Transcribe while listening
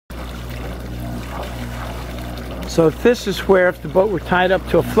So if this is where, if the boat were tied up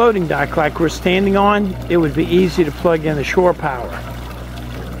to a floating dock like we're standing on, it would be easy to plug in the shore power.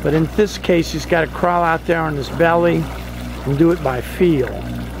 But in this case, he's got to crawl out there on his belly and do it by feel.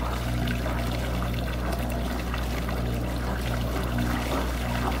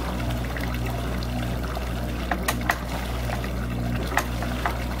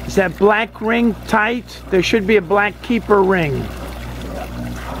 Is that black ring tight? There should be a black keeper ring.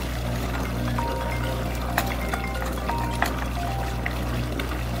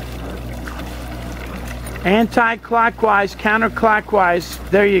 Anti-clockwise, counterclockwise.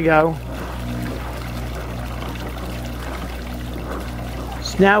 There you go.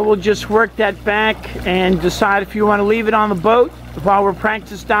 So now we'll just work that back and decide if you want to leave it on the boat while we're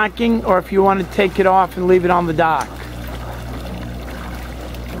practice docking, or if you want to take it off and leave it on the dock.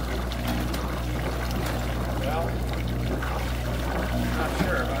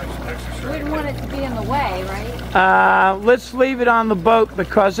 We wouldn't want it to be in the way, right? Let's leave it on the boat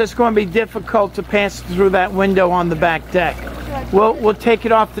because it's going to be difficult to pass through that window on the back deck. We'll take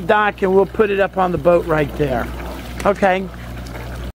it off the dock and we'll put it up on the boat right there. Okay.